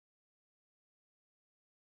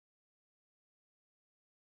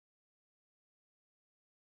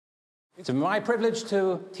It's my privilege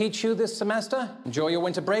to teach you this semester. Enjoy your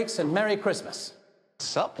winter breaks and Merry Christmas.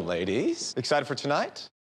 What's up, ladies? Excited for tonight?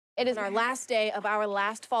 It is our last day of our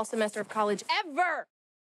last fall semester of college ever.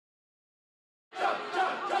 Jump,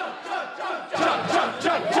 jump, jump, jump, jump, jump, jump,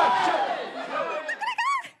 jump, jump.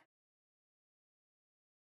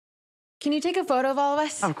 Can you take a photo of all of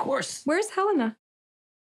us? Of course. Where's Helena?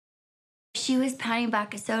 She was pounding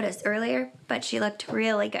back a sodas earlier, but she looked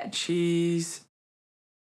really good. Cheese.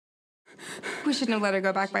 We shouldn't have let her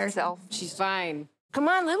go back by herself. She's fine. Come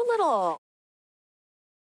on, live a little.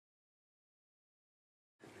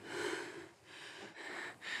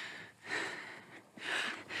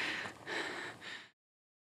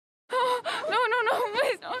 No,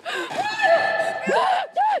 please don't.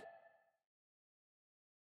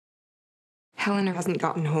 Helena hasn't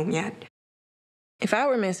gotten home yet. If I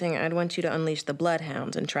were missing, I'd want you to unleash the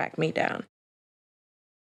bloodhounds and track me down.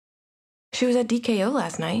 She was at DKO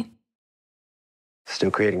last night.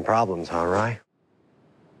 Still creating problems, huh, Rye?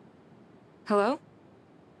 Hello?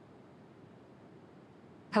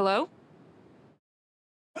 Hello?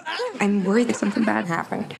 I'm worried that something bad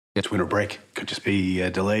happened. It's winter break. Could just be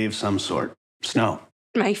a delay of some sort. Snow.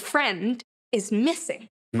 My friend is missing.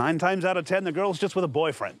 9 times out of 10, the girl's just with a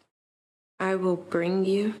boyfriend. I will bring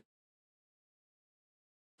you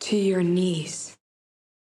to your knees.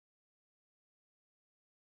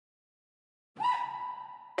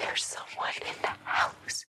 There's someone in the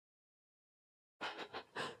house.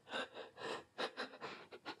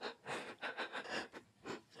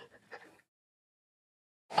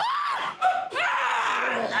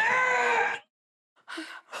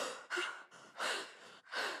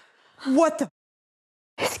 What the?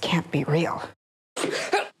 This can't be real.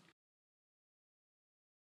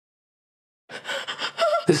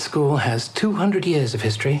 This school has 200 years of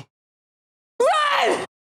history. Run!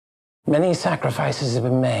 Many sacrifices have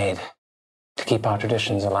been made to keep our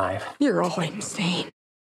traditions alive. You're all insane.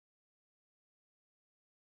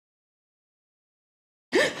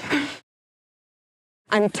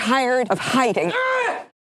 I'm tired of hiding.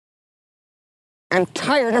 I'm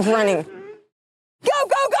tired of running. Go,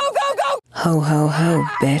 go, go, go, go! Ho, ho, ho,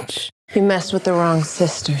 bitch. You messed with the wrong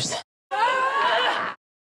sisters.